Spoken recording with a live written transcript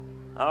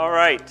All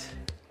right.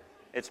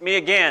 It's me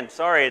again.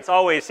 Sorry, it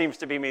always seems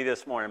to be me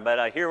this morning,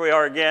 but here we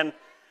are again.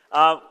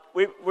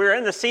 We're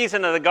in the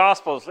season of the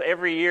Gospels.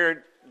 Every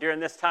year during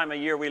this time of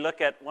year, we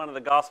look at one of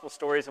the Gospel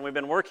stories, and we've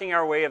been working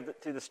our way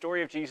through the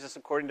story of Jesus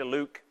according to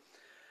Luke.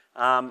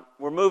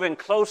 We're moving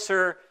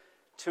closer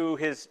to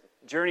his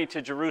journey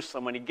to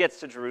Jerusalem when he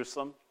gets to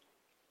Jerusalem.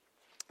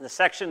 The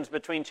sections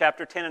between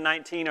chapter 10 and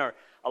 19 are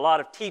a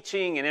lot of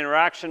teaching and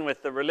interaction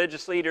with the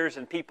religious leaders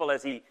and people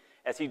as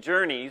he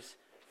journeys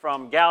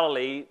from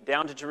Galilee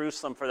down to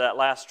Jerusalem for that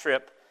last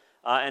trip.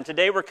 And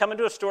today we're coming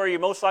to a story you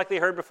most likely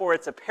heard before.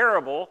 It's a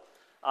parable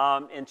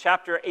in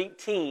chapter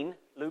 18,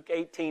 Luke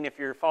 18, if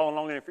you're following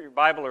along in your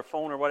Bible or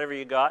phone or whatever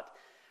you got.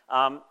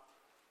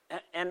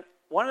 And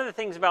one of the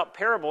things about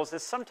parables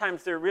is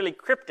sometimes they're really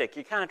cryptic.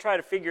 You kind of try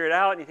to figure it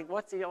out, and you think,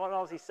 what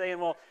else is he saying?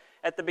 Well,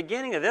 at the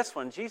beginning of this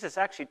one, Jesus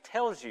actually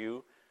tells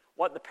you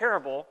what the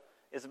parable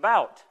is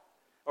about.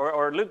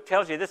 Or Luke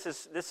tells you this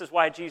is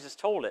why Jesus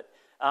told it.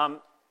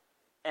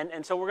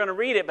 And so we're going to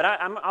read it, but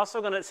I'm also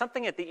going to,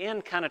 something at the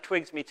end kind of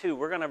twigs me too.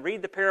 We're going to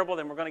read the parable,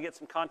 then we're going to get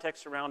some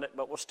context around it.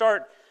 But we'll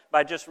start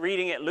by just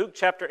reading it. Luke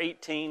chapter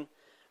 18,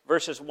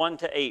 verses 1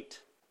 to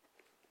 8.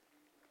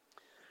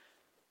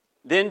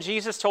 Then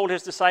Jesus told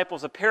his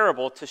disciples a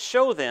parable to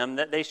show them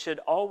that they should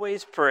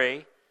always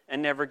pray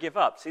and never give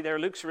up. See there,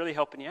 Luke's really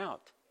helping you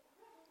out.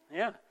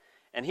 Yeah.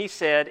 And he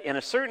said, in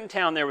a certain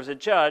town there was a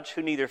judge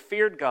who neither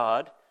feared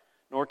God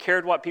nor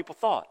cared what people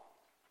thought.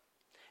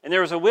 And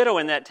there was a widow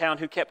in that town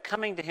who kept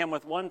coming to him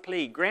with one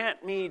plea,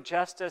 grant me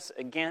justice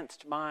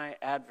against my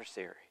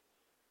adversary.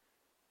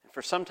 And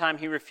for some time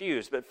he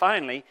refused, but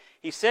finally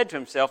he said to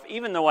himself,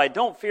 even though I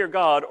don't fear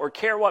God or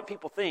care what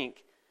people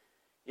think,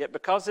 yet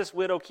because this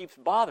widow keeps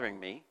bothering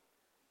me,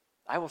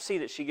 I will see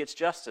that she gets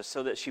justice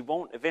so that she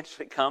won't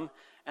eventually come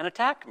and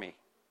attack me.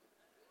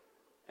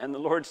 And the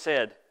Lord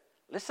said,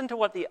 listen to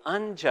what the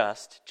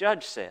unjust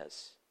judge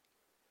says.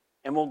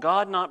 And will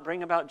God not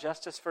bring about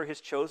justice for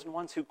his chosen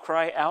ones who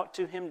cry out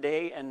to him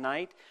day and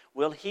night?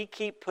 Will he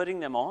keep putting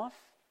them off?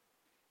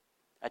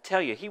 I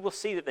tell you, he will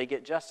see that they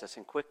get justice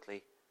and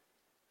quickly.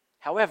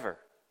 However,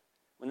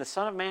 when the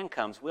Son of Man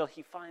comes, will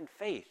he find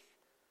faith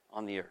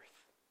on the earth?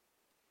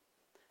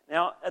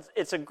 Now,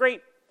 it's a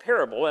great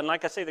parable, and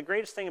like I say, the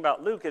greatest thing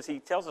about Luke is he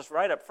tells us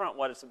right up front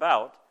what it's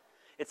about.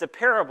 It's a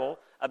parable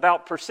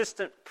about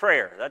persistent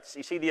prayer.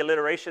 You see the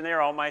alliteration there?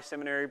 All my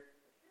seminary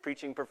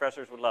preaching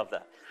professors would love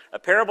that. A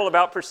parable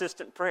about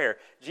persistent prayer.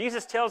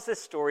 Jesus tells this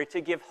story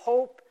to give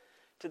hope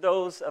to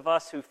those of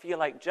us who feel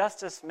like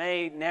justice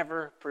may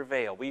never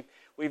prevail.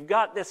 We've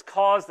got this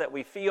cause that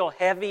we feel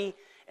heavy,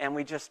 and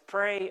we just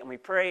pray,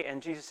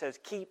 and Jesus says,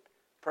 keep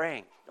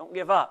praying. Don't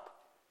give up.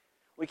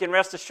 We can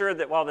rest assured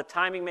that while the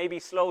timing may be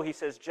slow, he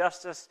says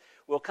justice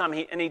will come.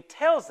 And he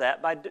tells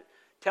that by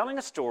telling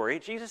a story,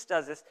 Jesus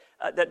does this,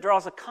 that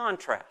draws a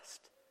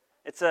contrast.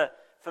 It's a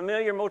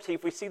familiar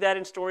motif. We see that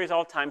in stories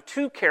all the time.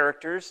 Two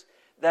characters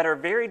that are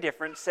very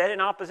different, set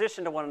in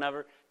opposition to one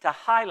another to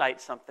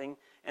highlight something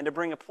and to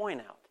bring a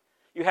point out.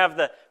 You have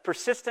the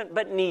persistent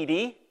but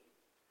needy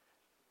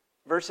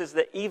versus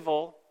the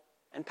evil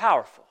and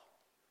powerful.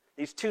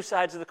 These two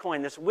sides of the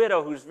coin. This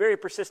widow who's very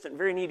persistent,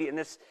 very needy, and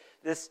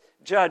this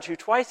judge who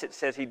twice it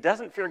says he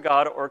doesn't fear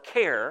God or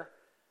care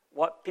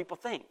what people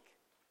think.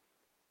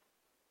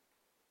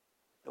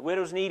 The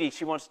widow's needy.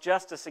 She wants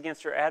justice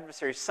against her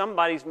adversary.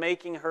 Somebody's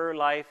making her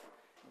life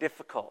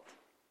difficult.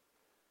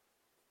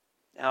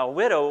 Now, a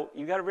widow,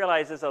 you got to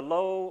realize, is a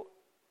low,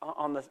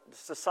 on the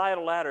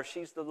societal ladder,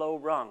 she's the low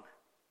rung.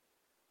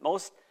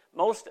 Most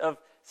of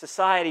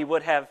society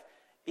would have,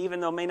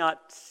 even though may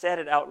not said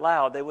it out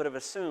loud, they would have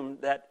assumed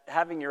that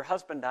having your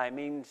husband die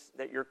means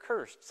that you're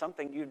cursed.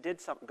 You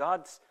did something.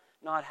 God's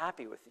not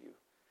happy with you.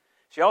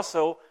 She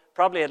also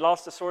probably had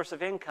lost a source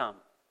of income.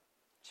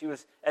 She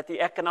was at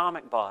the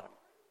economic bottom.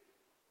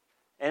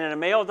 And in a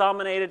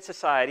male-dominated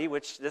society,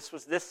 which this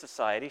was this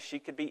society, she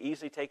could be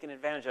easily taken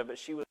advantage of, but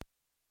she was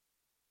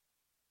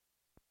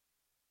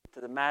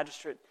to the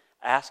magistrate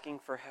asking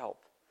for help.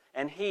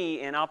 And he,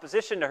 in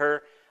opposition to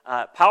her,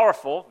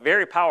 powerful,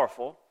 very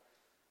powerful,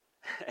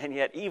 and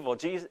yet evil.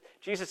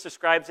 Jesus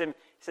describes him,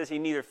 he says he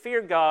neither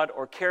feared God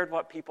or cared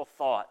what people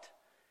thought.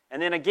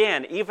 And then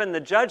again, even the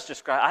judge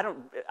describes,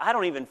 I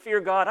don't even fear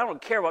God, I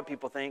don't care what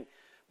people think,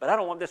 but I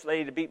don't want this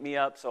lady to beat me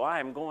up, so I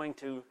am going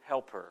to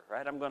help her,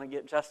 right? I'm going to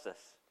get justice.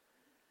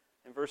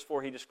 In verse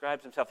 4, he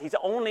describes himself. He's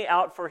only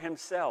out for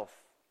himself.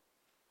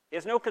 He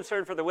has no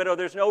concern for the widow.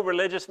 There's no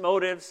religious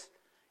motives.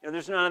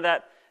 There's none of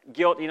that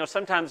guilt.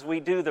 Sometimes we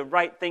do the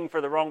right thing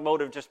for the wrong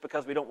motive just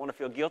because we don't want to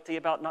feel guilty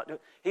about not doing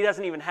it. He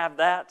doesn't even have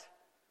that.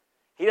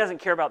 He doesn't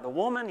care about the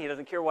woman. He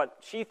doesn't care what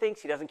she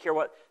thinks. He doesn't care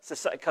what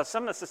society, because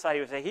some of the society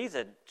would say, he's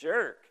a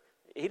jerk.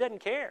 He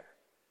doesn't care.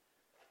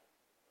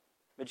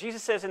 But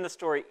Jesus says in the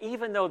story,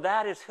 even though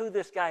that is who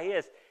this guy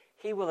is,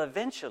 he will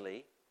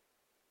eventually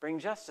bring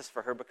justice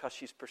for her because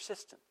she's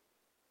persistent.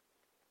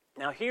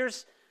 Now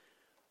here's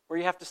where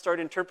you have to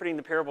start interpreting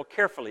the parable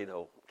carefully,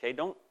 though. Okay,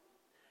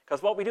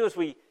 because what we do is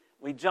we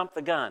jump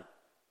the gun.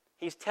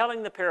 He's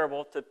telling the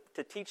parable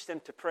to teach them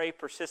to pray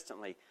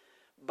persistently.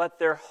 But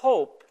their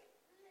hope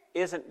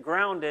isn't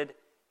grounded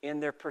in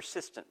their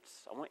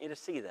persistence. I want you to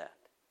see that.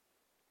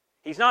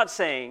 He's not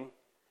saying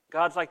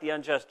God's like the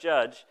unjust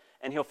judge,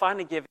 and he'll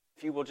finally give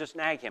if you will just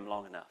nag him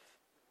long enough.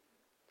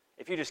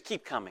 If you just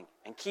keep coming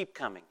and keep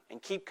coming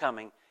and keep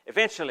coming,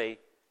 eventually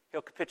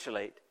he'll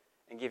capitulate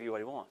and give you what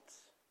he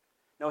wants.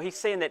 No, he's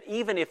saying that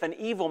even if an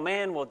evil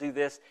man will do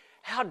this,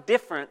 how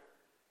different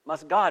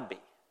must God be?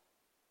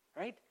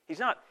 Right? He's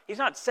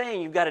not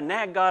saying you've got to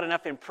nag God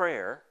enough in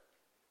prayer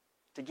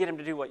to get him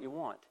to do what you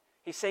want.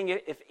 He's saying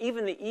if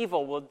even the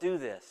evil will do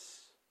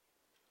this,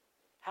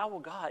 how will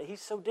God?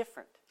 He's so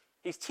different.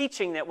 He's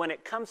teaching that when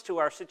it comes to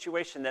our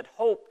situation, that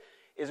hope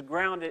is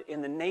grounded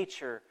in the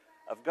nature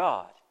of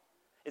God.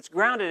 It's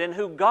grounded in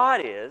who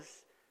God is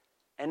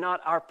and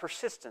not our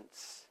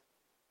persistence.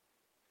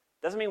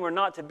 Doesn't mean we're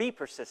not to be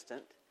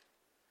persistent,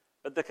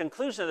 but the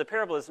conclusion of the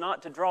parable is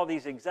not to draw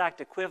these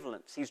exact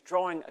equivalents. He's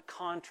drawing a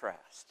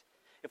contrast.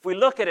 If we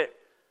look at it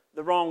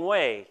the wrong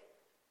way,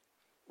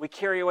 we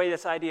carry away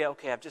this idea,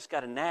 okay, I've just got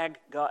to nag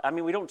God. I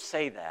mean, we don't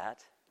say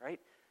that, right?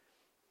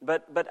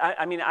 But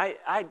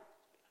I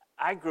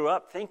grew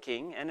up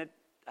thinking, and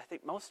I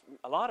think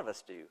a lot of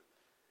us do,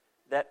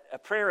 that a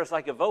prayer is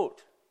like a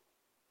vote.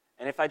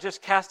 And if I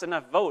just cast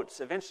enough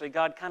votes, eventually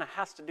God kind of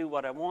has to do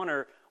what I want,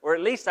 or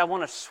at least I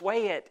want to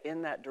sway it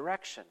in that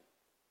direction.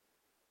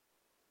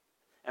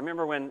 I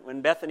remember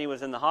when Bethany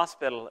was in the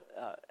hospital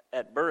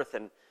at birth,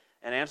 and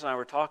Angela and I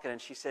were talking, and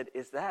she said,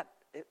 is that,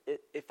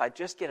 if I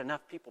just get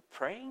enough people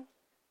praying,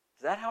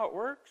 is that how it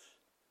works?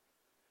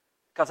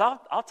 Because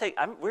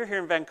we're here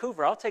in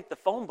Vancouver, I'll take the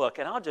phone book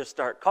and I'll just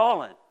start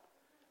calling.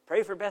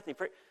 Pray for Bethany.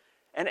 Pray.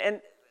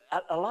 And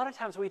a lot of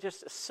times we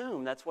just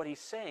assume that's what he's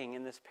saying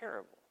in this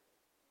parable.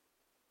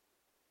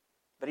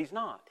 But he's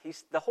not.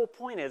 The whole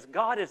point is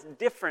God is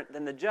different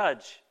than the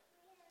judge.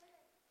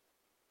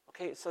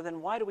 Okay, so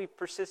then why do we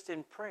persist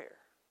in prayer?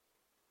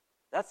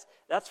 That's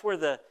where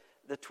the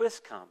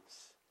twist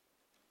comes.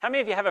 How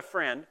many of you have a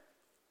friend,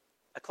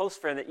 a close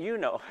friend that you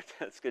know?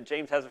 That's good.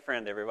 James has a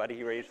friend, everybody.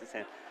 He raised his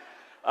hand.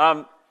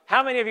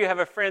 How many of you have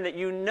a friend that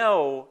you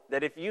know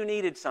that if you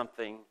needed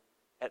something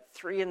at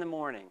 3 in the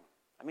morning,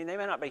 I mean, they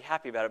may not be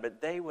happy about it,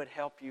 but they would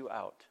help you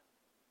out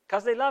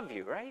because they love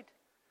you, right?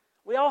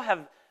 We all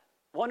have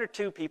one or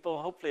two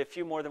people, hopefully a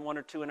few more than one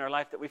or two in our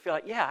life that we feel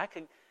like, yeah, I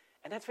could.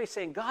 And that's what he's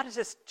saying. God is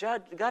this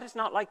judge. God is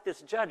not like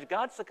this judge.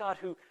 God's the God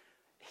who,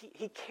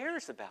 he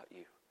cares about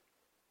you.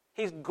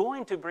 He's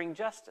going to bring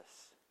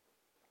justice.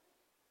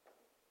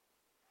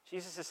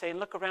 Jesus is saying,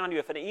 look around you.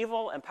 If an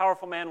evil and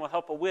powerful man will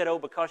help a widow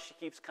because she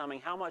keeps coming,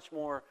 how much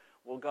more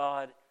will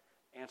God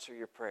answer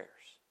your prayers?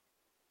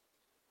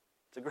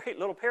 It's a great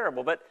little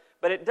parable, but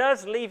it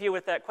does leave you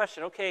with that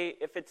question. Okay,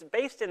 if it's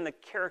based in the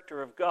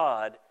character of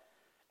God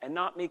and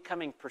not me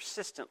coming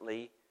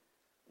persistently,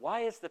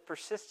 why is the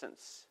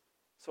persistence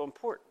so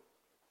important?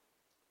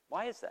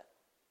 Why is that?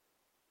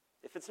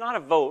 If it's not a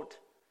vote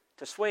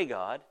to sway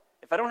God,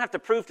 if I don't have to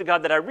prove to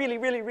God that I really,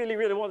 really, really,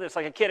 really want this,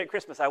 like a kid at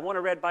Christmas, I want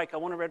a red bike,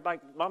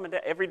 Mom and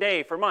Dad, every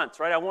day for months,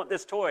 right? I want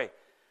this toy.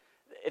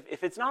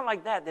 If it's not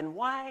like that, then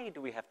why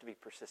do we have to be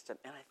persistent?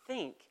 And I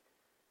think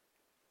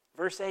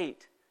verse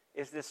 8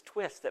 is this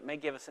twist that may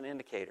give us an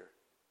indicator.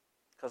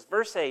 Because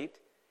verse 8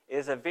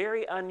 is a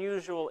very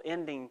unusual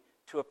ending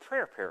to a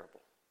prayer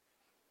parable.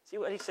 See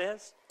what he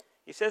says?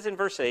 He says in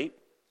verse 8,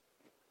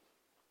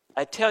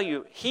 I tell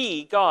you,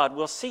 he, God,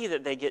 will see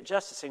that they get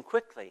justice and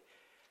quickly.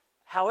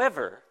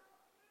 However,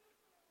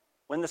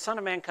 when the Son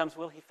of Man comes,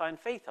 will he find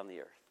faith on the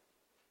earth?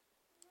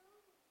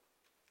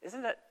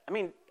 Isn't that,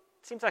 it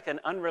seems like an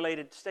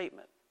unrelated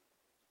statement.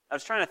 I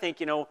was trying to think,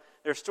 there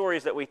are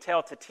stories that we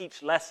tell to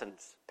teach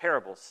lessons,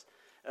 parables.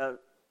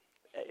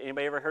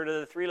 Anybody ever heard of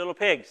the 3 little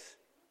pigs?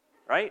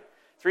 Right?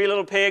 3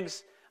 little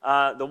pigs,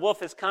 the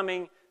wolf is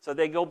coming, so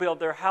they go build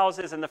their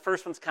houses, and the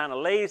first one's kind of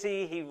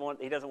lazy. He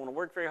doesn't want to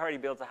work very hard. He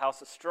builds a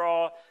house of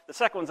straw. The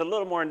second one's a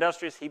little more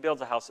industrious. He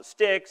builds a house of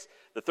sticks.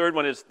 The third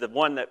one is the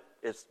one that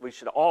we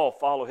should all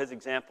follow his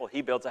example.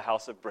 He builds a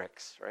house of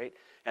bricks, right?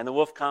 And the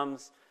wolf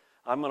comes,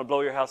 I'm going to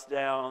blow your house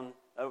down.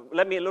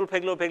 Little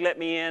pig, let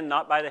me in,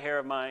 not by the hair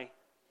of my...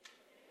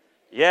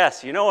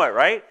 Yes, you know it,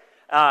 right?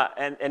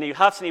 And he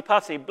huffs and he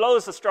puffs and he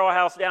blows the straw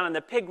house down, and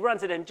the pig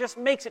runs it and just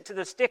makes it to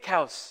the stick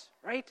house,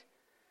 right?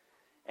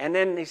 And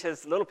then he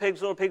says, little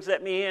pigs,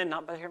 let me in,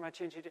 not by the hair of my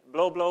chin.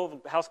 Blow,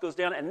 the house goes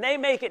down, and they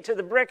make it to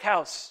the brick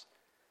house.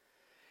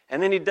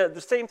 And then the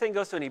same thing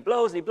goes to him, and he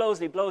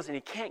blows, and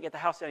he can't get the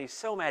house down. He's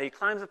so mad. He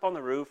climbs up on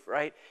the roof,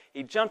 right?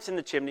 He jumps in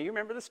the chimney. You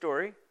remember the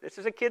story? This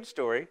is a kid's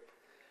story.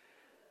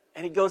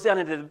 And he goes down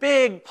into the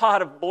big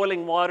pot of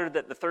boiling water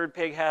that the third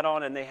pig had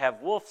on, and they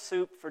have wolf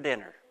soup for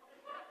dinner.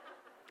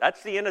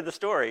 That's the end of the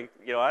story.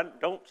 I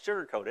don't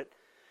sugarcoat it.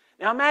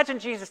 Now imagine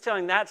Jesus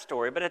telling that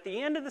story, but at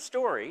the end of the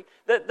story,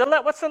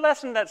 what's the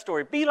lesson of that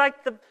story? Be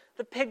like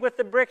the pig with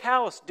the brick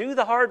house. Do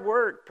the hard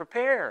work.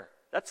 Prepare.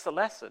 That's the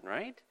lesson,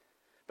 right?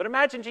 But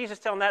imagine Jesus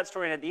telling that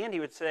story, and at the end he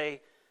would say,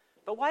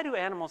 but why do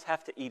animals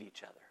have to eat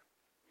each other?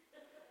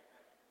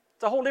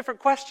 It's a whole different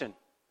question.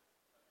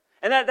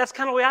 And that's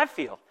kind of the way I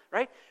feel,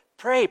 right?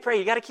 Pray.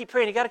 You got to keep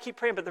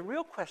praying. But the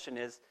real question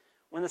is,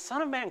 when the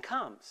Son of Man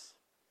comes,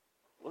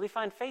 will he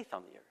find faith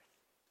on the earth?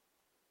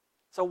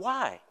 So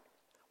why?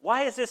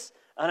 Why is this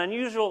an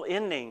unusual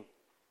ending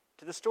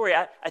to the story?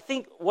 I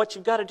think what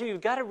you've got to do,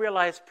 you've got to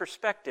realize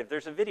perspective.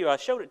 There's a video, I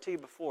showed it to you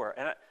before,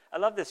 and I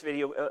love this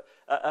video.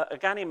 A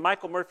guy named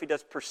Michael Murphy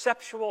does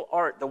perceptual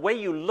art. The way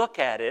you look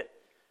at it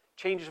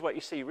changes what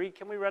you see. Reed,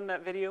 can we run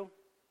that video?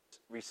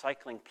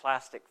 Recycling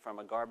plastic from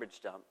a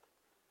garbage dump.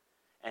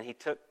 And he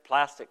took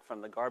plastic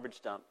from the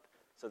garbage dump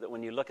so that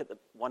when you look at the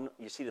one,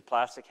 you see the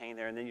plastic hanging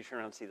there, and then you turn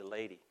around and see the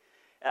lady.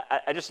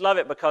 I just love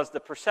it because the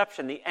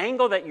perception, the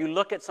angle that you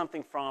look at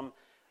something from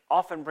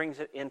often brings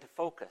it into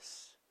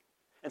focus.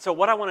 And so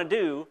what I want to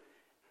do,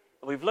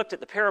 we've looked at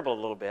the parable a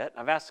little bit.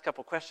 I've asked a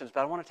couple questions,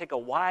 but I want to take a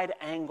wide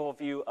angle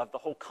view of the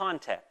whole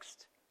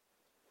context.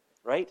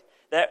 Right?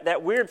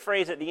 That weird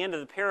phrase at the end of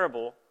the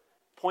parable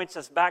points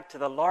us back to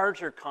the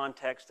larger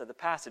context of the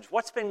passage.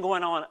 What's been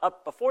going on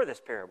up before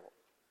this parable?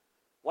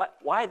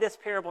 Why this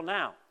parable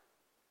now?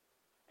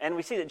 And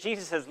we see that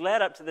Jesus has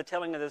led up to the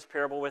telling of this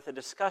parable with a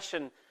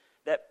discussion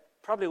that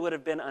probably would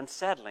have been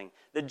unsettling.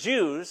 The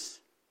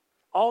Jews,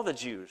 all the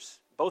Jews,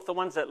 both the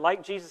ones that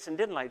liked Jesus and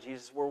didn't like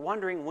Jesus, were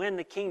wondering when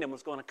the kingdom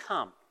was going to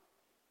come.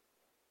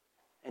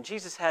 And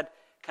Jesus had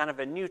kind of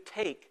a new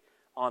take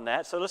on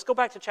that. So let's go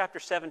back to chapter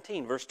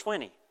 17, verse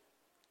 20.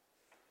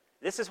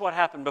 This is what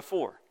happened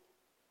before.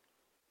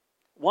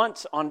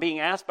 Once, on being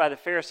asked by the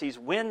Pharisees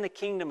when the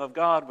kingdom of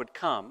God would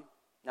come,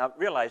 now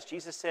realize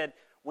Jesus said,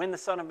 when the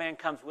Son of Man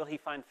comes, will he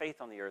find faith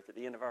on the earth at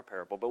the end of our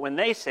parable? But when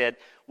they said,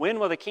 when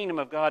will the kingdom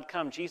of God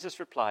come? Jesus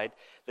replied,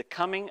 the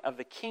coming of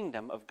the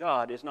kingdom of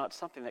God is not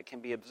something that can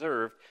be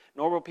observed,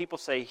 nor will people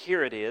say,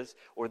 here it is,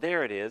 or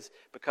there it is,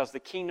 because the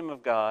kingdom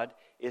of God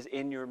is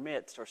in your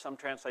midst, or some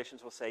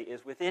translations will say,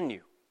 is within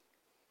you.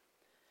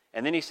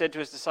 And then he said to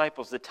his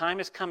disciples, the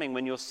time is coming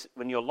when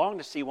you'll long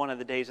to see one of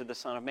the days of the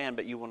Son of Man,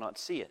 but you will not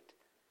see it.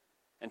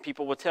 And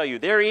people will tell you,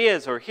 there he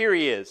is, or here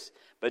he is.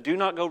 But do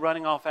not go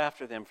running off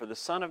after them, for the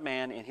Son of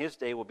Man in his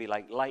day will be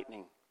like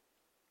lightning,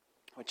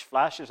 which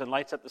flashes and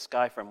lights up the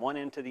sky from one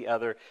end to the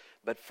other.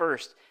 But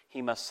first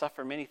he must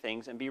suffer many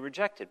things and be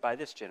rejected by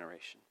this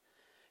generation.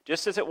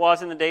 Just as it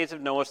was in the days of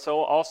Noah,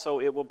 so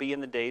also it will be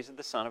in the days of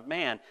the Son of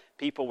Man.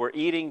 People were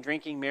eating,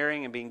 drinking,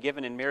 marrying, and being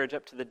given in marriage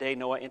up to the day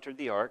Noah entered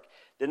the ark.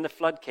 Then the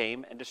flood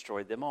came and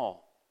destroyed them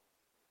all.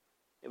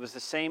 It was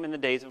the same in the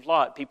days of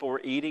Lot. People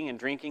were eating and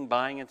drinking,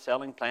 buying and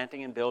selling,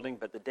 planting and building.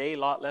 But the day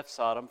Lot left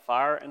Sodom,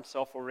 fire and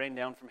sulfur rained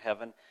down from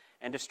heaven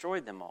and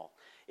destroyed them all.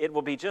 It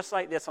will be just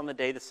like this on the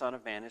day the Son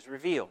of Man is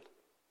revealed.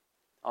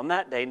 On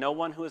that day, no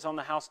one who is on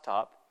the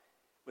housetop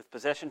with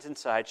possessions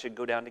inside should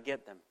go down to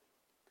get them.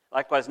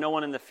 Likewise, no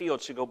one in the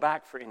field should go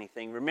back for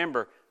anything.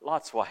 Remember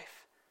Lot's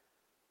wife.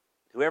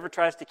 Whoever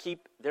tries to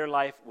keep their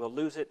life will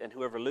lose it, and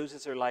whoever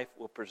loses their life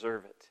will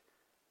preserve it.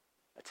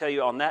 I tell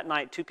you, on that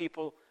night, two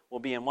people will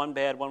be in one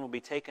bed, one will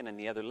be taken and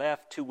the other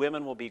left. Two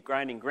women will be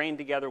grinding grain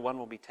together, one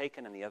will be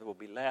taken and the other will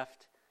be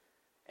left.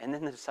 And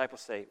then the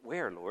disciples say,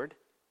 where, Lord?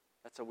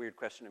 That's a weird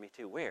question to me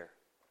too. Where?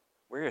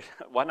 Where?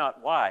 Why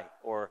not why?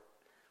 Or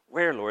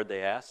where, Lord,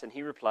 they asked. And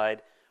he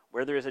replied,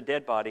 where there is a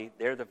dead body,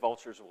 there the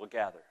vultures will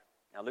gather.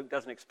 Now Luke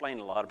doesn't explain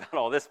a lot about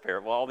all this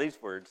parable, all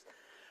these words.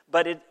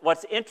 But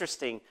what's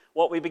interesting,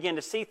 what we begin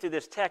to see through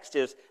this text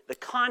is the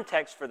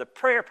context for the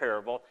prayer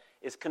parable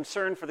is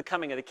concern for the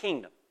coming of the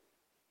kingdom.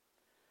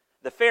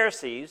 The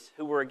Pharisees,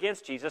 who were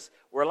against Jesus,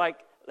 were like,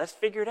 let's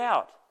figure it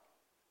out.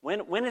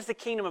 When is the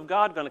kingdom of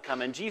God going to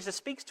come? And Jesus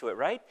speaks to it,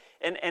 right?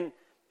 And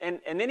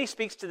then he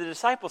speaks to the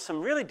disciples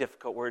some really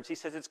difficult words. He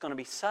says it's going to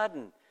be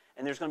sudden,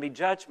 and there's going to be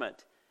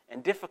judgment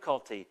and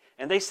difficulty.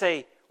 And they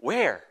say,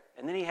 where?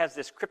 And then he has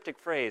this cryptic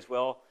phrase,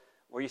 well,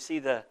 where you see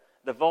the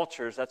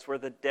vultures, that's where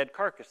the dead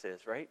carcass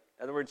is, right?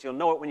 In other words, you'll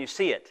know it when you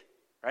see it,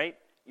 right?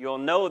 You'll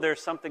know there's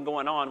something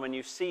going on when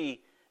you see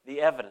the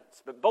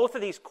evidence. But both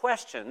of these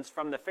questions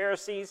from the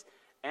Pharisees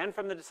and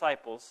from the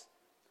disciples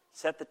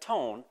set the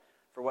tone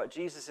for what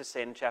Jesus is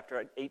saying in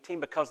chapter 18,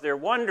 because they're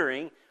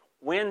wondering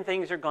when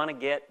things are going to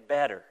get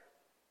better.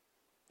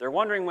 They're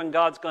wondering when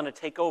God's going to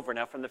take over.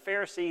 Now, from the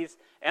Pharisees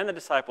and the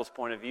disciples'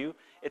 point of view,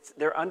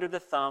 they're under the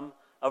thumb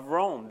of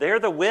Rome. They're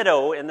the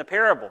widow in the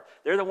parable.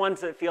 They're the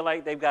ones that feel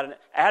like they've got an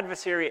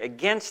adversary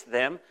against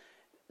them,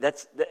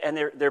 and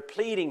they're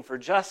pleading for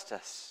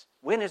justice.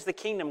 When is the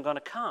kingdom going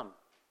to come?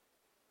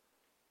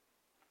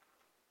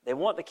 They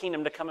want the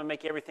kingdom to come and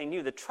make everything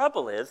new. The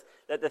trouble is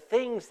that the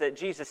things that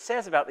Jesus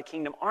says about the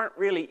kingdom aren't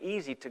really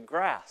easy to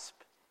grasp.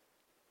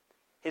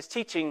 His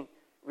teaching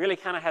really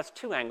kind of has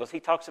two angles. He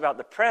talks about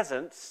the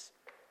presence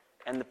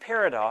and the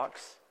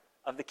paradox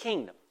of the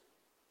kingdom.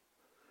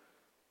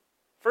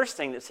 First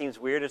thing that seems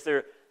weird is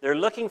they're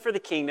looking for the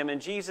kingdom,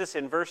 and Jesus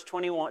in verse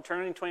 21,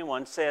 turning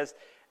 21, says,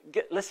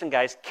 listen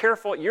guys,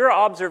 careful, your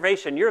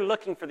observation, you're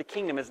looking for the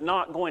kingdom is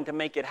not going to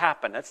make it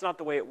happen. That's not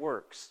the way it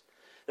works.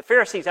 The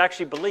Pharisees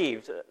actually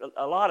believed,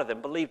 a lot of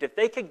them believed, if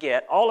they could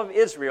get all of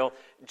Israel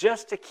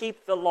just to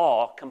keep the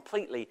law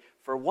completely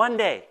for one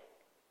day,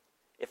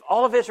 if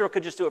all of Israel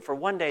could just do it for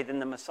one day, then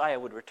the Messiah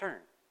would return.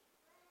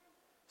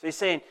 So he's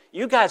saying,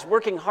 you guys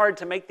working hard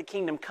to make the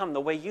kingdom come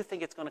the way you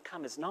think it's going to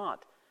come is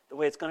not the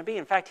way it's going to be.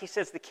 In fact, he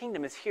says the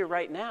kingdom is here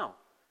right now.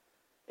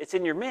 It's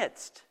in your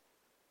midst.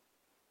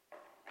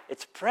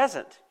 It's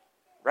present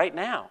right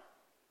now.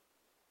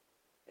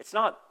 It's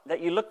not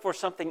that you look for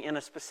something in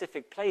a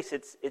specific place.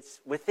 It's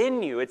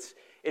within you. It's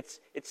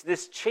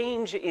this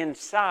change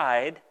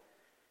inside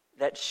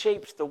that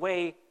shapes the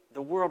way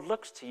the world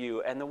looks to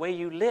you and the way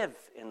you live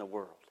in the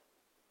world.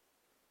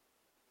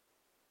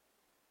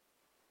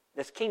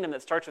 This kingdom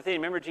that starts within you.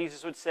 Remember,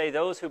 Jesus would say,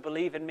 those who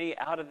believe in me,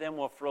 out of them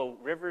will flow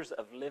rivers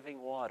of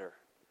living water.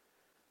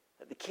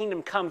 That the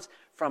kingdom comes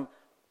from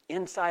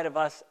inside of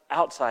us,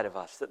 outside of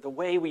us. That the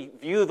way we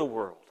view the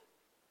world,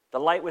 the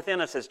light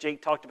within us, as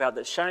Jake talked about,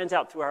 that shines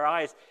out through our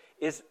eyes,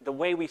 is the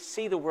way we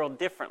see the world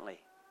differently.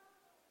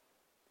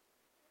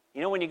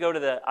 You know when you go to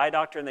the eye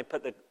doctor and they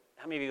put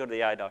how many of you go to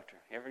the eye doctor?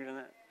 You ever done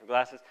that? For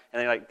glasses? And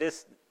they're like,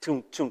 this,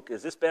 tunk,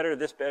 is this better,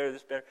 this better,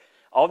 this better?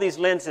 All these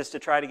lenses to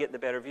try to get the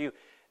better view.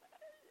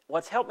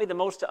 What's helped me the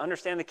most to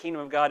understand the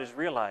kingdom of God is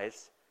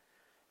realize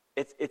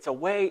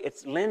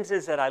it's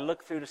lenses that I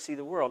look through to see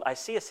the world. I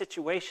see a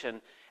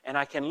situation and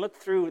I can look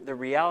through the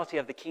reality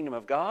of the kingdom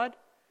of God,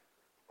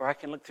 or I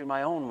can look through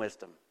my own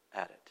wisdom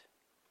at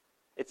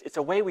it. It's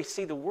a way we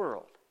see the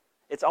world.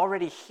 It's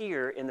already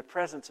here in the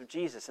presence of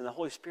Jesus and the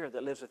Holy Spirit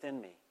that lives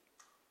within me.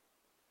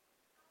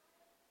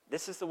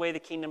 This is the way the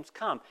kingdoms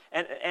come.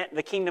 And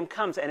the kingdom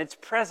comes, and it's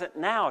present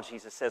now,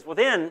 Jesus says. Well,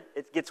 then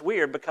it gets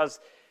weird, because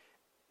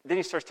then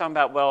he starts talking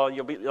about, well,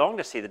 you'll be long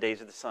to see the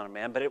days of the Son of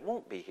Man, but it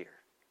won't be here.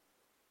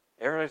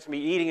 Everybody's going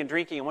to be eating and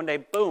drinking, and one day,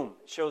 boom,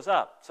 it shows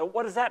up. So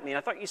what does that mean?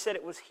 I thought you said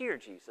it was here,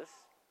 Jesus.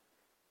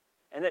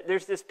 And that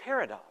there's this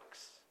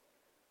paradox.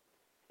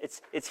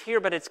 It's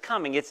here, but it's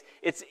coming.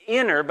 It's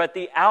inner, but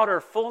the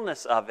outer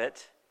fullness of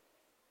it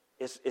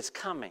is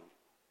coming.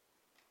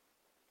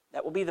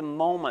 That will be the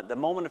moment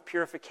of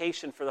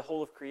purification for the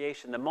whole of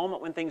creation, the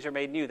moment when things are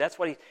made new. That's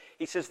what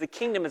he says, the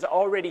kingdom is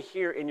already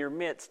here in your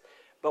midst,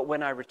 but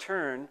when I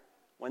return,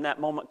 when that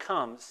moment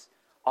comes,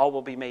 all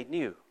will be made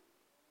new.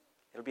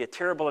 It'll be a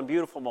terrible and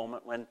beautiful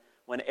moment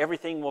when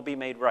everything will be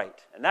made right.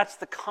 And that's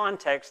the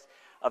context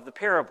of the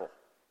parable,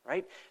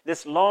 right?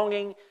 This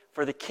longing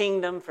for the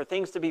kingdom, for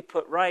things to be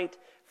put right,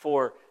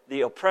 for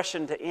the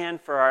oppression to end,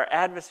 for our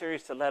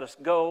adversaries to let us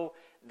go.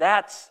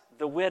 That's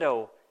the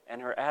widow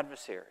and her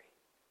adversary.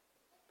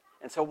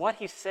 And so what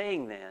he's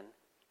saying then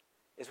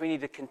is we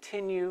need to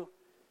continue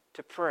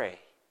to pray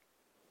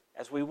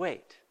as we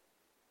wait.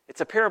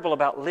 It's a parable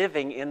about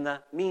living in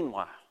the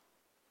meanwhile.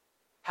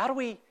 How do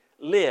we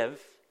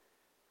live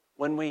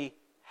when we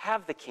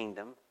have the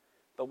kingdom,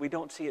 but we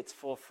don't see its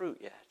full fruit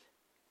yet?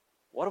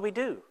 What do we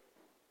do?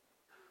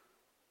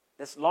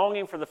 This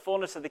longing for the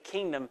fullness of the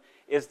kingdom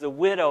is the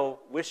widow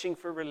wishing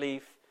for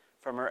relief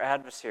from her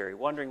adversary,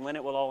 wondering when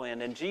it will all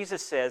end. And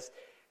Jesus says,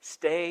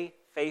 stay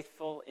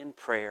faithful in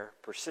prayer,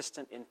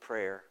 persistent in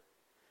prayer,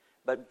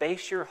 but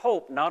base your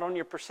hope not on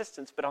your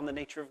persistence, but on the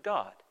nature of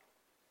God.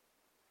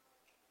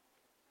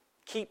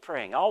 Keep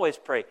praying. Always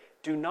pray.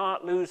 Do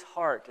not lose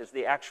heart is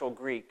the actual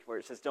Greek, where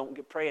it says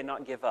pray and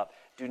not give up.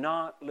 Do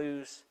not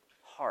lose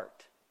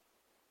heart.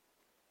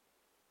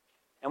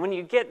 And when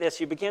you get this,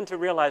 you begin to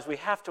realize we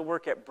have to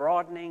work at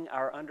broadening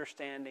our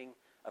understanding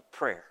of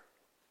prayer.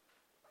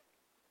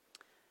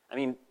 I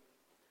mean,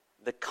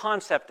 the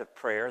concept of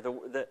prayer,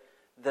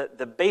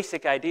 the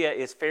basic idea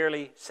is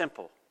fairly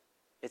simple.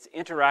 It's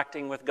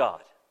interacting with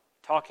God,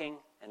 talking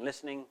and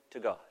listening to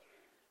God.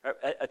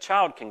 A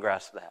child can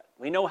grasp that.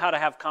 We know how to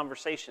have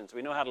conversations.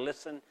 We know how to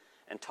listen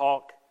and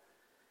talk.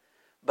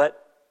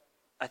 But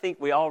I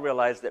think we all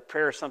realize that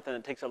prayer is something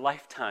that takes a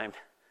lifetime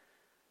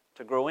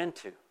to grow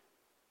into,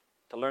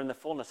 to learn the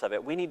fullness of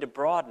it. We need to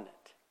broaden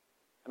it.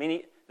 I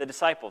mean, the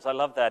disciples, I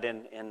love that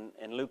in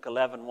Luke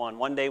 11:1.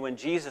 One day when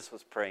Jesus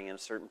was praying in a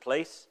certain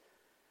place,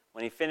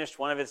 when he finished,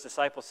 one of his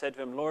disciples said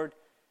to him, Lord,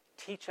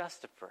 teach us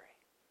to pray.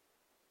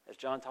 As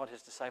John taught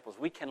his disciples,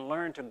 we can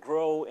learn to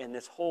grow in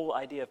this whole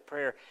idea of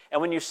prayer. And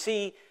when you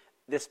see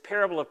this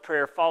parable of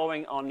prayer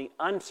following on the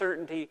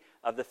uncertainty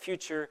of the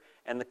future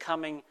and the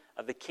coming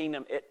of the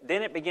kingdom,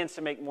 then it begins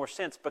to make more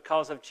sense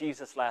because of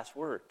Jesus' last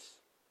words.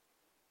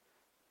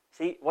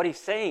 See, what he's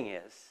saying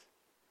is,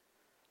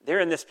 they're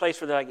in this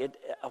place where they're like,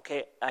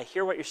 okay, I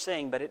hear what you're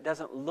saying, but it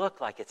doesn't look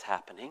like it's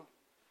happening.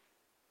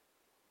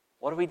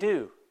 What do we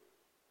do?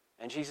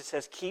 And Jesus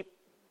says, keep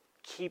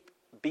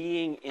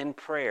being in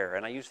prayer.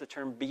 And I use the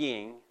term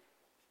being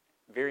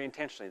very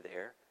intentionally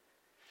there,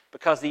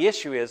 because the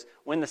issue is,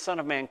 when the Son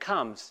of Man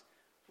comes,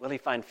 will he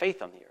find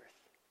faith on the earth?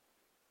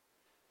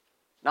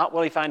 Not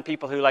will he find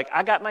people who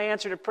I got my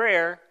answer to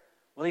prayer.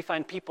 Will he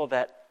find people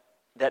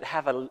that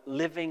have a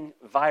living,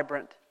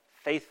 vibrant,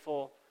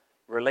 faithful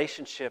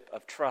relationship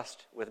of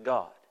trust with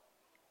God?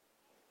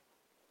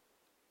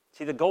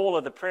 See, the goal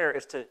of the prayer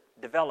is to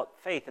develop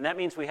faith, and that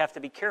means we have to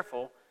be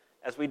careful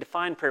as we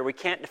define prayer. We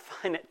can't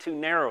define it too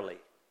narrowly.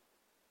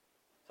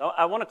 So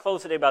I want to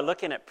close today by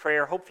looking at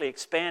prayer, hopefully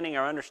expanding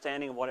our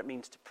understanding of what it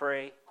means to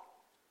pray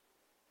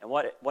and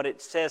what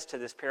it says to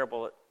this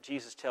parable that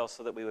Jesus tells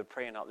so that we would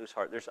pray and not lose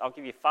heart. I'll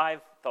give you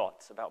 5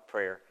 thoughts about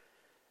prayer.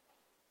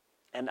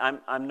 And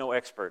I'm no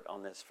expert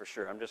on this for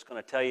sure. I'm just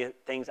going to tell you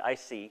things I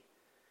see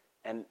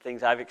and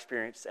things I've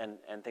experienced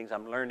and things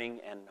I'm learning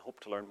and hope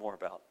to learn more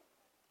about.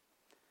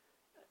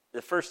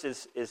 The first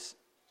is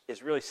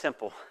really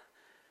simple,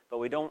 but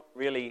we don't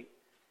really,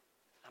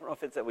 I don't know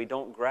if it's that we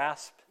don't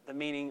grasp the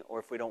meaning or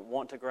if we don't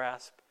want to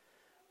grasp,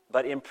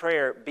 but in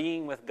prayer,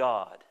 being with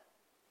God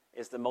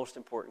is the most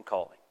important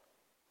calling.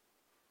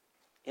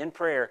 In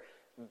prayer,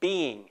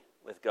 being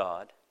with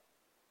God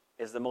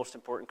is the most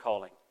important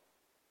calling.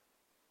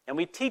 And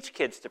we teach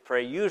kids to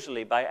pray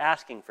usually by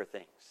asking for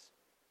things.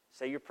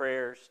 Say your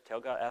prayers, tell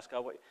God, ask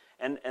God what,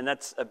 and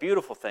that's a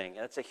beautiful thing.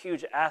 That's a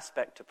huge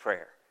aspect to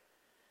prayer.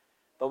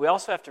 But we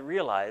also have to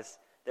realize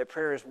that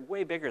prayer is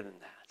way bigger than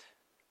that.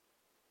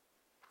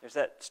 There's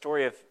that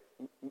story of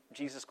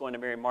Jesus going to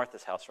Mary and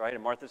Martha's house, right?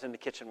 And Martha's in the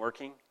kitchen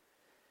working,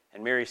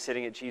 and Mary's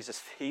sitting at Jesus'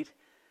 feet.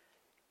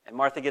 And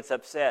Martha gets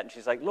upset, and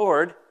she's like,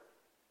 Lord,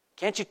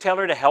 can't you tell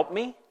her to help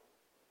me? And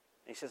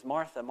he says,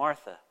 Martha,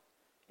 Martha,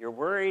 you're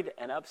worried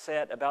and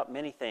upset about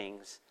many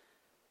things,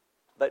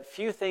 but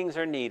few things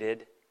are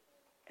needed,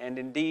 and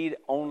indeed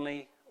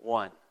only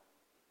one.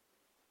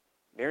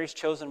 Mary's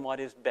chosen what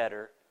is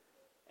better,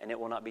 and it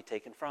will not be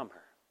taken from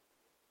her.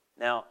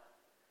 Now,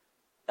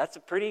 that's a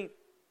pretty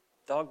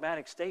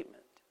dogmatic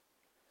statement.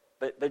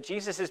 But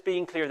Jesus is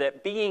being clear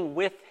that being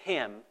with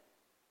him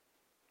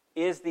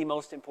is the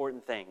most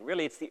important thing.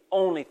 Really, it's the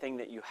only thing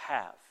that you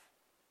have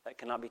that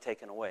cannot be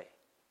taken away.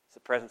 It's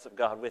the presence of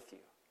God with you.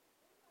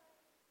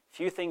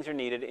 Few things are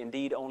needed,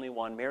 indeed only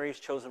one. Mary has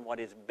chosen what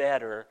is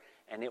better,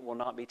 and it will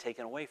not be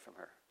taken away from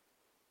her.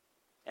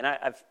 And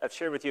I've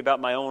shared with you about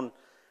my own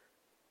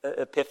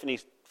epiphany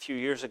a few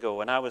years ago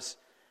when I was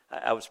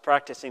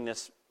practicing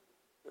this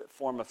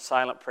form of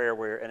silent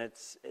prayer and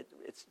it's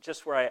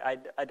just where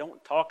I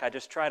don't talk. I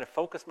just try to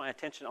focus my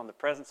attention on the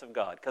presence of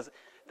God, because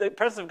the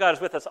presence of God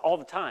is with us all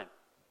the time.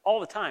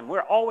 All the time.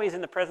 We're always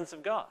in the presence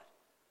of God.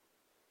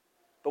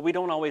 But we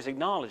don't always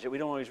acknowledge it. We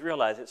don't always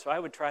realize it. So I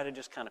would try to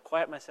just kind of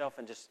quiet myself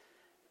and just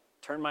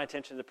turn my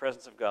attention to the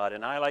presence of God.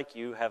 And I, like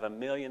you, have a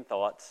million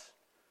thoughts.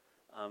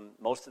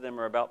 Most of them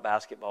are about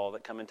basketball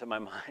that come into my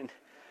mind,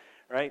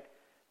 right?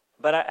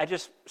 But I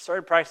just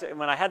started practicing.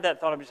 When I had that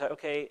thought, I'm just like,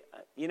 okay,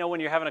 you know when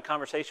you're having a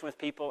conversation with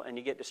people and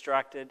you get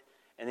distracted,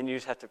 and then you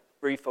just have to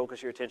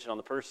refocus your attention on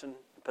the person?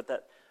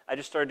 I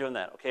just started doing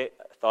that. Okay,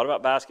 I thought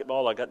about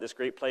basketball. I got this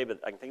great play, but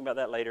I can think about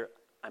that later.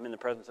 I'm in the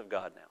presence of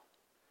God now.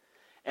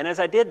 And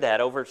as I did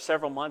that over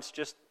several months,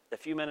 just a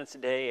few minutes a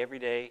day, every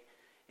day,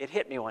 it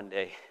hit me one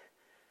day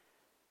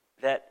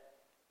that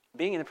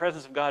being in the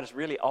presence of God is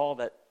really all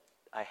that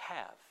I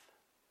have.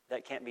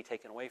 That can't be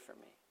taken away from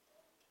me.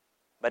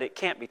 But it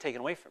can't be taken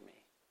away from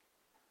me.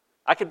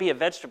 I could be a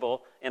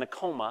vegetable in a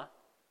coma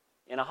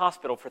in a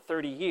hospital for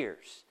 30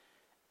 years,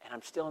 and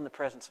I'm still in the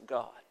presence of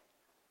God.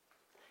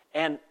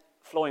 And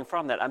flowing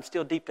from that, I'm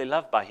still deeply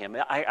loved by him.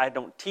 I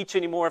don't teach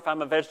anymore if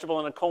I'm a vegetable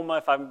in a coma,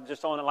 if I'm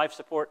just on a life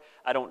support.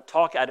 I don't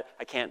talk.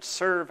 I can't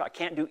serve. I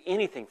can't do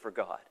anything for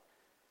God.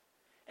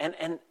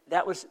 And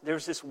there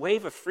was this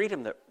wave of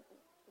freedom that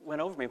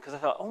went over me, because I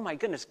thought, oh my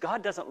goodness,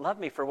 God doesn't love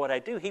me for what I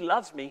do. He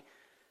loves me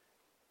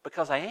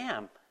because I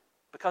am,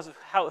 because of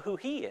who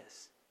he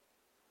is.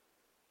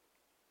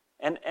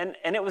 And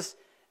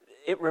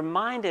it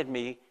reminded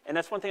me, and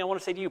that's one thing I want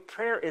to say to you,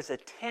 prayer is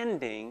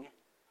attending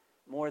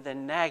more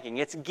than nagging.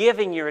 It's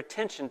giving your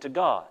attention to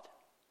God.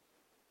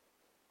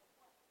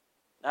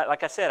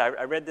 Like I said,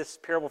 I read this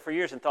parable for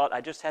years and thought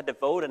I just had to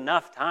vote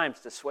enough times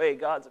to sway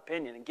God's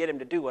opinion and get him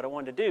to do what I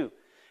wanted to do.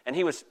 And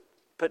he was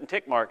putting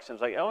tick marks and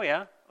was like, oh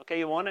yeah, okay,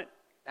 you want it?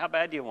 How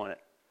bad do you want it?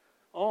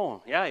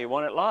 Oh, yeah, you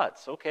want it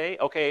lots. Okay,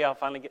 I'll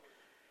finally get...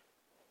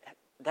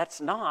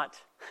 That's not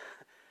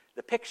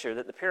the picture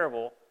that the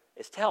parable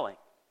is telling.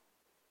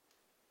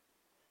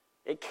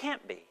 It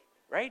can't be,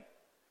 right?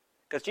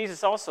 Because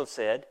Jesus also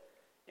said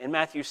in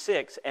Matthew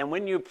 6, and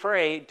when you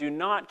pray, do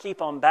not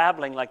keep on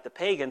babbling like the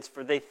pagans,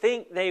 for they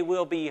think they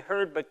will be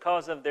heard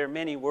because of their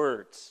many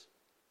words.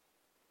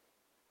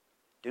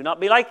 Do not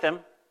be like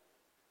them,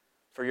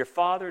 for your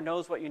Father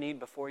knows what you need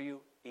before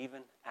you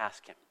even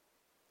ask him.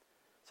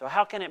 So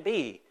how can it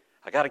be?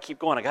 I got to keep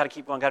going, I got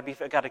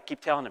to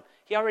keep telling him.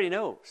 He already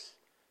knows.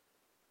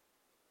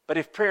 But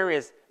if prayer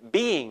is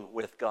being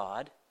with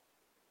God,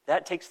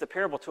 that takes the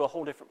parable to a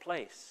whole different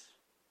place.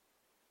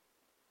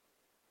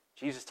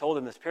 Jesus told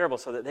them this parable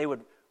so that they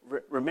would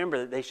remember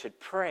that they should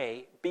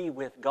pray, be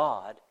with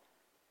God,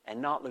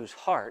 and not lose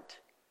heart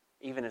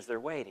even as they're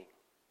waiting.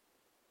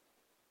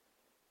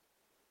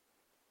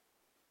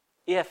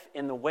 If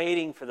in the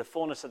waiting for the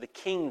fullness of the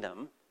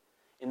kingdom,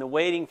 in the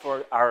waiting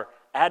for our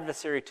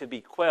adversary to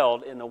be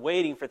quelled, in the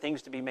waiting for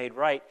things to be made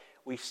right,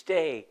 we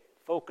stay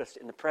focused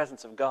in the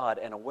presence of God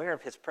and aware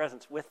of his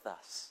presence with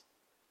us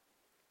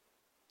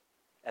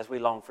as we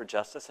long for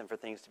justice and for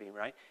things to be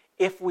right.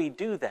 If we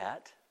do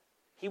that,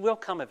 he will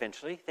come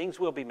eventually. Things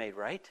will be made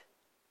right.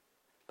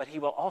 But he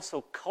will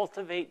also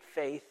cultivate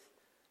faith,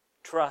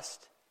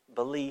 trust,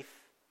 belief,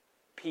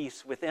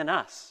 peace within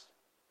us.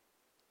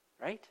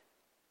 Right?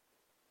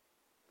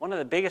 One of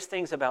the biggest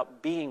things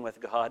about being with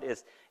God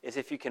is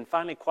if you can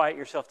finally quiet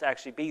yourself to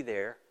actually be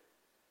there,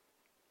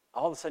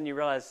 all of a sudden you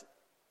realize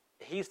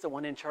He's the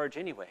one in charge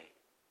anyway.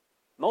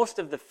 Most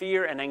of the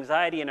fear and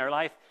anxiety in our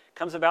life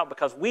comes about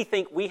because we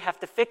think we have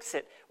to fix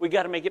it. We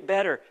got to make it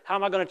better. How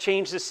am I going to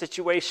change this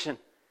situation?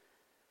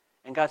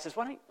 And God says,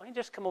 why don't you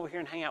just come over here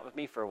and hang out with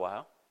me for a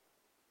while?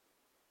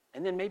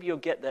 And then maybe you'll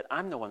get that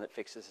I'm the one that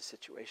fixes the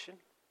situation.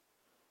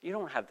 You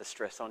don't have the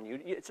stress on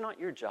you. It's not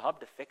your job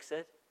to fix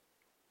it,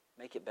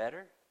 make it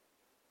better.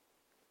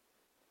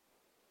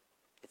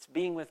 It's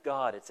being with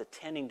God. It's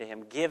attending to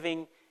Him,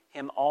 giving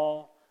Him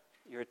all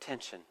your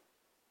attention.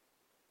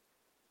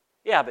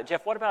 Yeah, but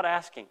Jeff, what about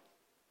asking?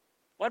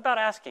 What about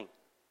asking?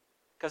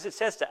 Because it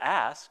says to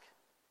ask,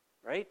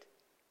 right?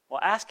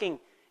 Well, asking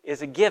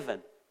is a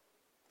given,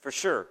 for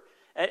sure.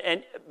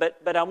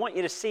 But I want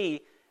you to see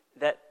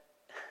that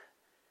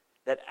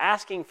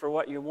asking for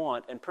what you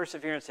want and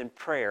perseverance in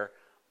prayer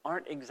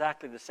aren't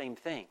exactly the same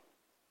thing.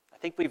 I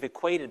think we've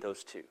equated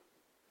those two.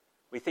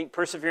 We think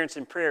perseverance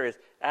in prayer is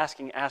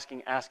asking.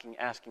 And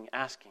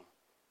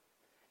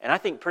I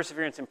think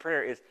perseverance in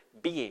prayer is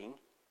being.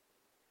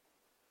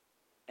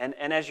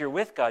 And as you're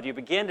with God, you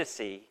begin to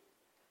see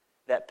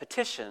that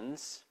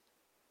petitions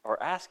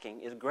or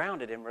asking is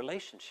grounded in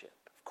relationship.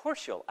 Of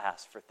course you'll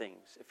ask for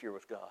things if you're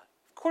with God.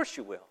 Of course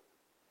you will.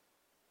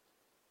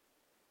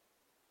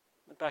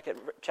 Look back at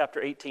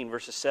chapter 18,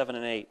 verses 7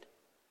 and 8.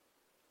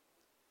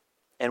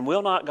 And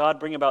will not God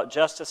bring about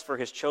justice for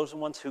His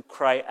chosen ones who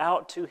cry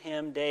out to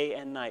Him day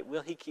and night?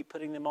 Will He keep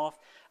putting them off?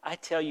 I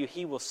tell you,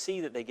 He will see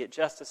that they get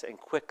justice, and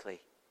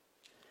quickly.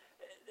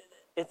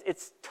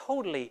 It's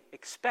totally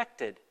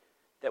expected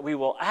that we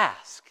will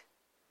ask.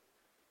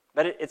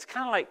 But it's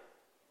kind of like,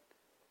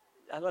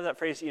 I love that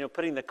phrase,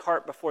 putting the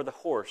cart before the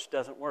horse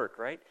doesn't work,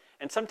 right?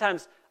 And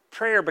sometimes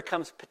prayer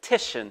becomes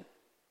petition.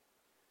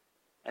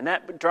 And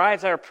that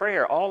drives our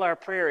prayer. All our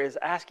prayer is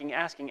asking.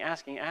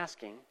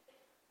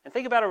 And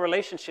think about a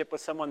relationship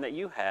with someone that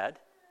you had,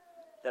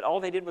 that all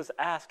they did was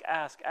ask,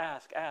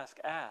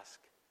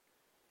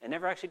 and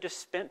never actually just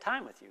spent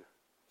time with you.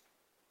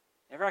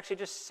 Never actually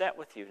just sat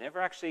with you.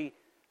 Never actually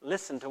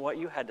listened to what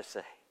you had to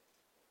say.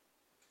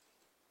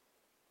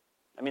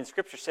 I mean,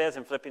 Scripture says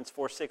in Philippians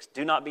 4:6,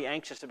 do not be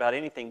anxious about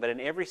anything, but in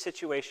every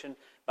situation,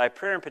 by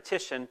prayer and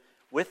petition,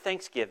 with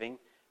thanksgiving,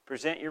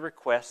 present your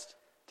request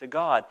to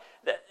God.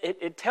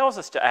 It tells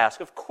us to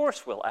ask. Of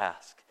course we'll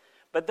ask.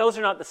 But those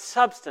are not the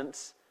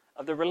substance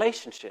of the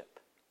relationship.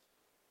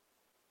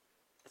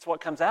 It's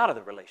what comes out of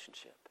the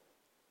relationship.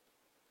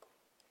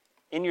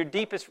 In your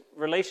deepest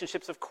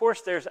relationships, of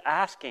course, there's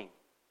asking.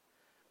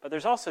 But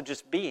there's also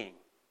just being.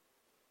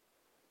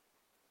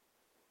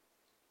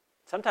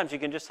 Sometimes you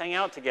can just hang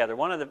out together.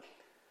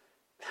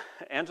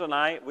 Angela and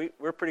I,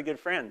 we're pretty good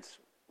friends.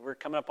 We're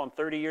coming up on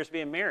 30 years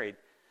being married.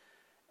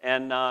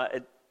 And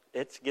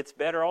it gets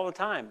better all the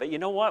time. But you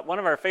know what? One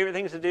of our favorite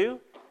things to do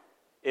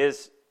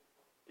is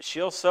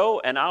she'll sew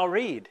and I'll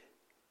read.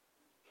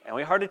 And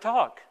we hardly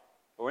talk.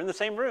 But we're in the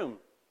same room.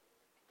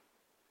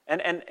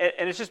 And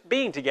it's just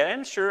being together.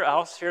 And sure,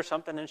 I'll share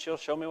something and she'll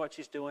show me what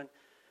she's doing.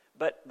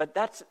 But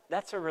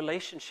that's a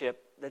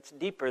relationship that's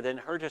deeper than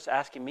her just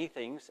asking me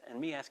things and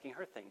me asking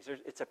her things.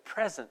 It's a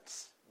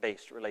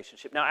presence-based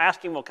relationship. Now,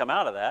 asking will come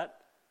out of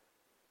that,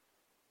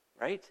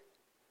 right?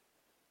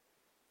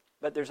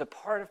 But there's a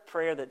part of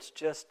prayer that's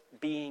just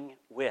being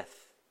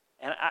with.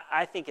 And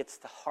I think it's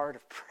the heart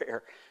of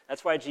prayer.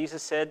 That's why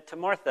Jesus said to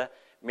Martha,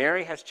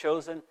 Mary has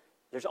chosen,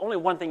 there's only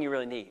one thing you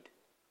really need.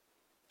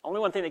 Only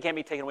one thing that can't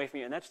be taken away from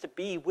you, and that's to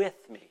be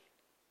with me.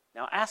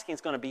 Now, asking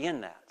is going to be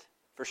in that,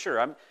 for sure.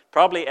 I'm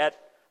probably at,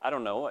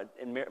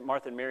 in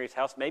Martha and Mary's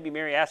house. Maybe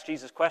Mary asked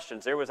Jesus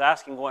questions. There was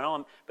asking going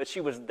on, but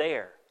she was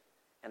there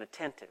and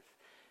attentive.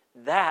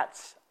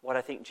 That's what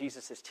I think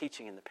Jesus is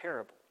teaching in the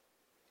parable.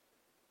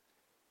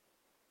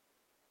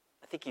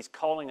 I think He's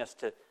calling us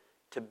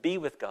to be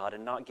with God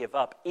and not give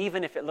up,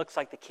 even if it looks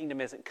like the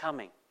kingdom isn't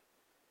coming.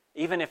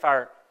 Even if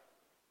our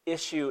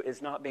issue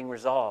is not being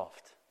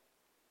resolved.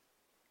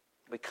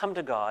 We come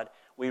to God,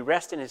 we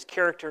rest in His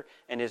character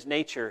and His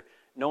nature,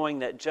 knowing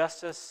that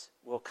justice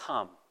will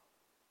come,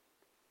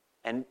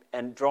 and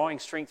drawing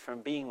strength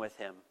from being with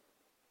Him.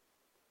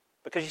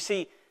 Because you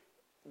see,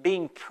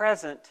 being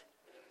present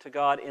to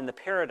God in the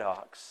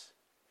paradox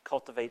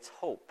cultivates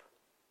hope.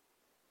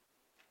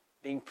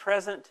 Being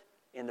present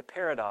in the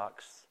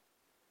paradox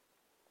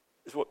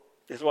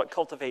is what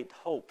cultivates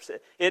hope.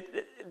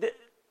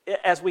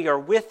 As we are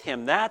with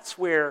Him, that's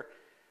where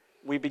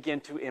we begin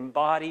to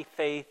embody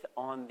faith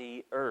on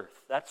the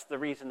earth. That's the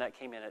reason that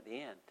came in at the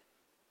end.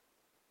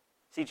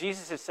 See,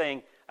 Jesus is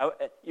saying,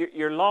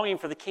 you're longing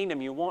for the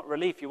kingdom, you want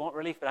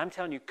relief, but I'm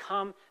telling you,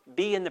 come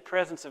be in the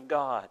presence of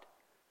God.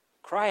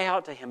 Cry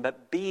out to Him,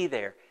 but be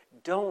there.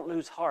 Don't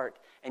lose heart.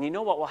 And you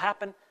know what will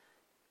happen?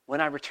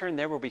 When I return,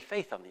 there will be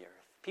faith on the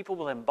earth. People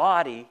will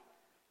embody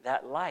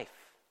that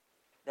life.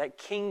 That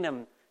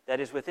kingdom that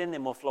is within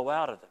them will flow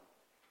out of them.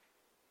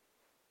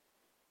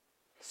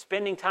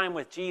 Spending time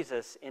with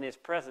Jesus in His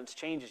presence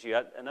changes you.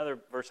 Another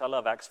verse I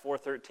love, Acts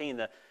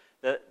 4:13.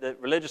 The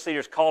religious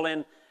leaders call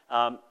in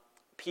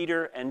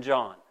Peter and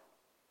John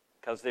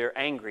because they're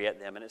angry at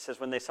them. And it says,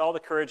 when they saw the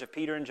courage of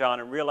Peter and John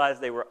and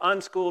realized they were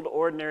unschooled,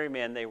 ordinary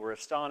men, they were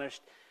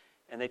astonished,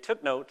 and they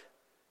took note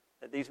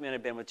that these men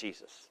had been with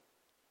Jesus.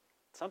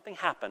 Something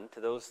happened to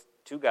those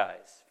two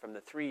guys from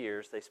the 3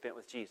 years they spent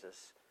with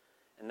Jesus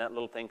and that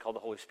little thing called the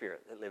Holy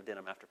Spirit that lived in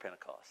them after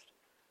Pentecost.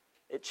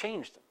 It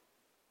changed them.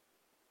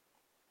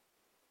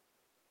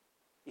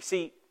 You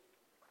see,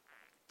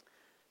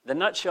 the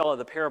nutshell of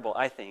the parable,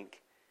 I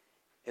think,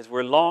 is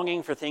we're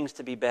longing for things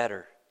to be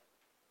better.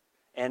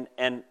 And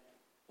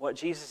what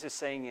Jesus is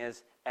saying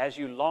is, as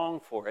you long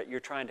for it, you're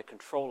trying to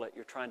control it,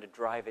 you're trying to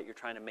drive it, you're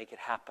trying to make it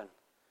happen.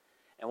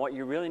 And what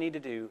you really need to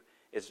do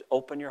is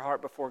open your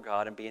heart before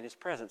God and be in His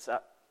presence.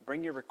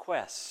 Bring your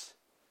requests,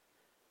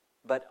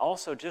 but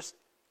also just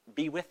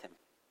be with Him.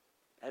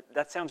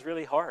 That sounds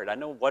really hard. I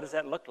know, what does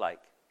that look like?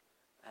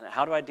 And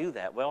how do I do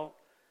that? Well,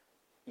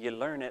 you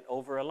learn it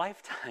over a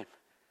lifetime.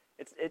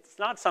 It's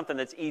not something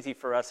that's easy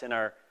for us in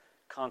our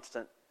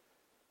constant...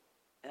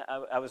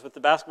 I was with the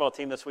basketball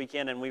team this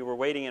weekend, and we were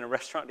waiting in a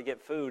restaurant to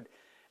get food,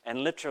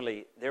 and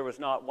literally there was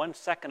not 1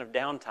 second of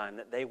downtime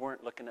that they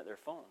weren't looking at their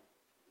phone.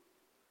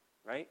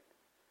 Right?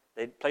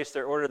 They'd placed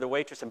their order, the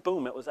waitress, and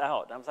boom, it was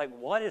out. And I was like,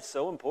 what is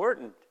so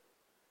important?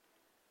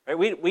 Right?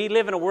 We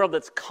live in a world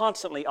that's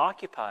constantly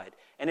occupied,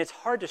 and it's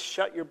hard to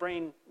shut your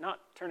brain, not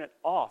turn it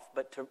off,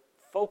 but to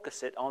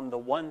focus it on the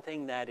one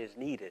thing that is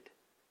needed,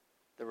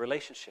 the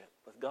relationship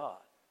with God.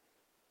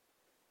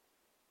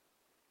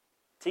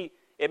 See,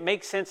 it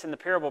makes sense in the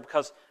parable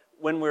because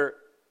when we're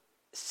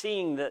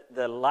seeing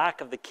the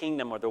lack of the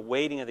kingdom or the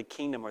waiting of the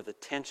kingdom or the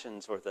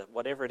tensions or the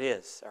whatever it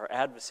is, our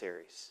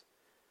adversaries,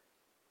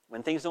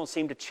 when things don't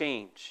seem to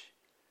change,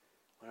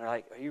 when we're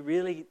like, are you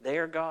really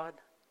there, God?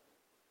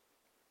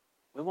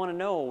 We want to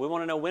know. We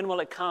want to know, when will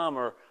it come,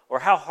 or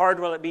how hard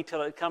will it be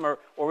till it come, or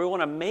we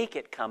want to make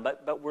it come,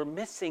 but we're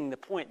missing the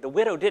point. The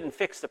widow didn't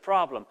fix the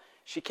problem.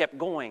 She kept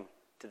going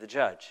to the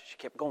judge. She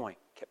kept going,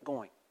 kept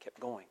going, kept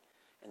going.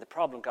 And the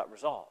problem got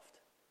resolved.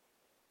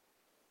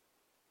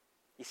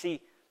 You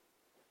see,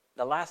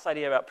 the last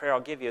idea about prayer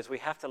I'll give you is we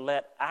have to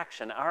let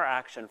our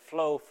action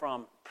flow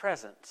from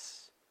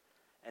presence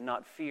and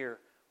not fear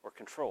or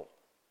control.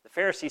 The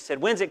Pharisees said,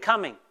 when's it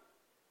coming?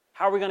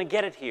 How are we going to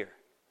get it here?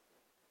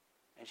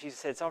 And Jesus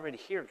said, it's already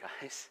here,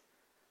 guys.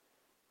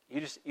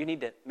 You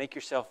need to make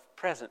yourself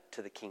present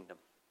to the kingdom.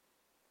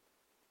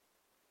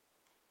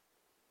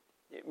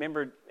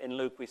 Remember in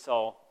Luke we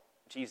saw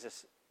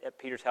Jesus at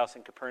Peter's house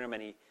in Capernaum,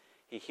 and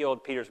he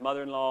healed Peter's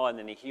mother-in-law, and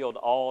then he healed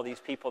all these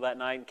people that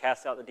night and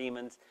cast out the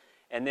demons.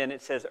 And then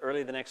it says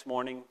early the next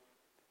morning,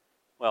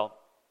 well,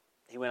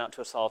 he went out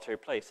to a solitary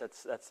place.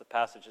 That's the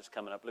passage that's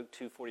coming up, Luke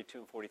 2:42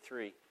 and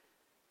 43.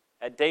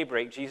 At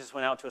daybreak, Jesus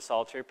went out to a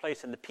solitary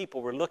place, and the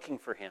people were looking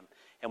for him.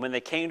 And when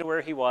they came to where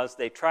he was,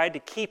 they tried to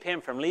keep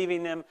him from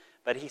leaving them,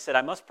 but he said,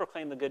 I must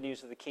proclaim the good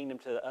news of the kingdom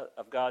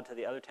of God to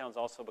the other towns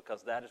also,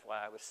 because that is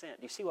why I was sent.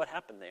 Do you see what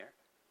happened there?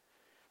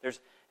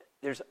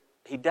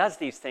 He does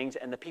these things,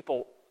 and the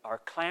people are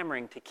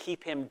clamoring to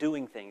keep him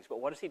doing things. But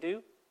what does he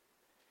do?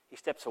 He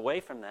steps away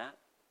from that,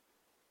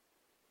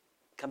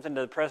 comes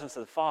into the presence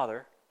of the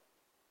Father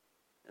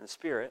and the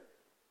Spirit,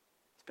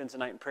 spends the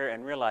night in prayer,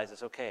 and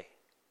realizes, okay,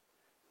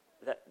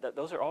 that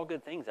those are all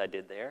good things I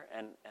did there,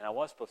 and I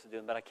was supposed to do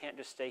them, but I can't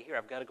just stay here.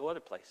 I've got to go other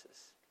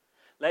places.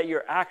 Let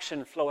your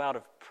action flow out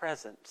of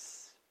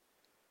presence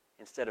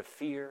instead of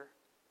fear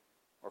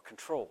or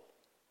control.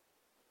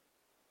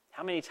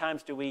 How many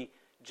times do we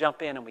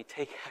jump in and we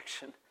take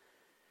action?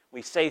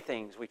 We say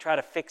things. We try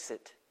to fix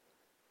it.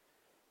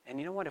 And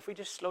you know what? If we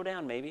just slow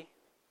down maybe,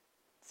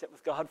 sit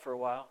with God for a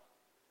while,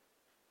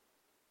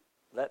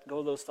 let go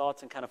of those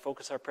thoughts and kind of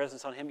focus our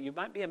presence on Him, you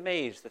might be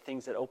amazed the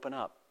things that open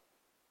up.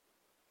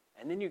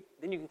 And then you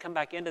can come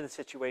back into the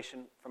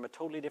situation from a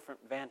totally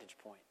different vantage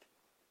point.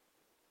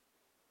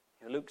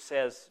 You know, Luke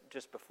says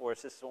just before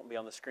us, this won't be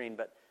on the screen,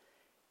 but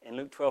in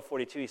Luke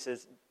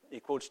 12:42 he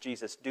quotes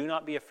Jesus, do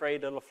not be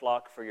afraid, little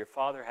flock, for your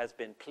Father has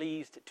been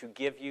pleased to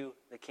give you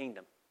the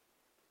kingdom.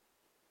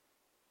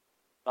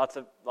 Lots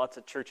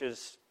of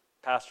churches,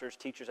 pastors,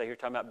 teachers I hear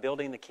talking about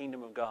building the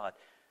kingdom of God.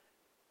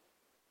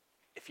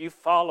 If you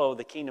follow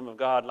the kingdom of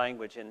God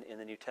language in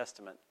the New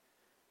Testament,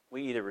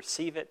 we either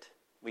receive it,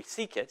 we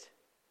seek it,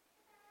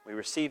 we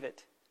receive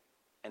it,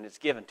 and it's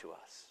given to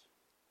us.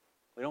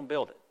 We don't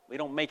build it. We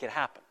don't make it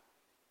happen.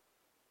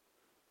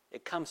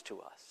 It comes to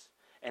us.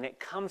 And it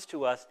comes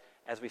to us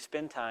as we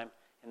spend time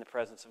in the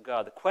presence of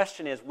God. The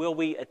question is, will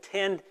we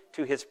attend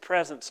to His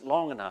presence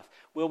long enough?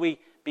 Will we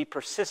be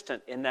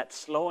persistent in that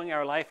slowing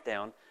our life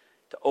down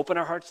to open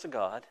our hearts to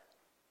God?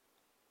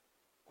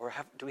 Or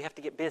do we have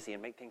to get busy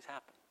and make things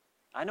happen?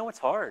 I know it's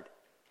hard.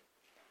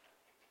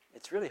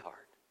 It's really hard.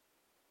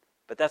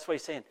 But that's what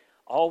he's saying.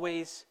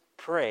 Always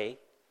pray.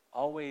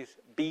 Always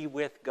be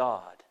with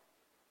God,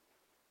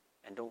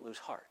 and don't lose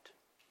heart.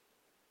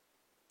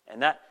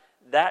 And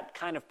that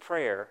kind of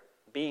prayer,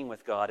 being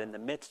with God in the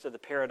midst of the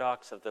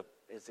paradox of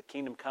is the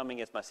kingdom coming,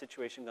 is my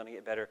situation going to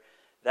get better,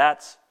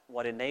 that's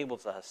what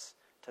enables us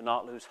to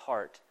not lose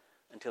heart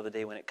until the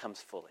day when it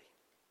comes fully.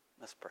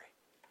 Let's pray.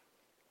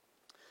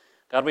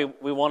 God,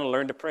 we want to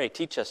learn to pray.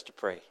 Teach us to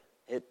pray.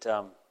 It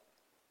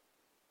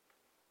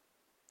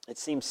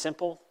seems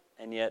simple,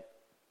 and yet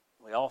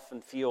we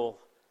often feel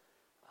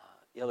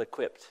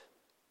ill-equipped.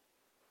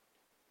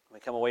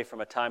 We come away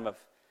from a time of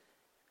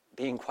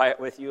being quiet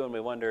with you, and we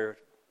wonder,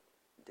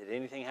 did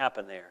anything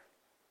happen there?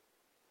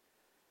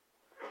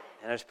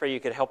 And I just pray you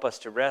could help us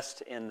to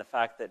rest in the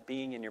fact that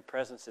being in your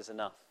presence is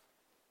enough.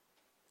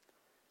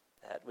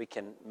 That we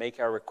can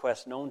make our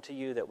requests known to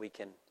you, that we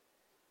can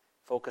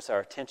focus our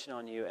attention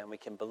on you, and we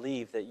can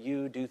believe that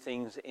you do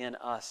things in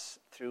us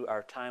through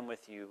our time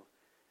with you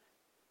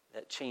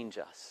that change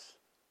us.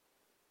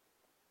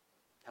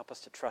 Help us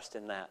to trust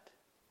in that.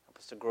 Help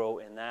us to grow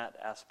in that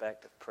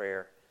aspect of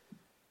prayer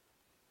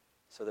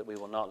so that we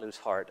will not lose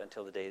heart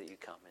until the day that you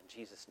come. In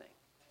Jesus' name,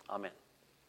 amen.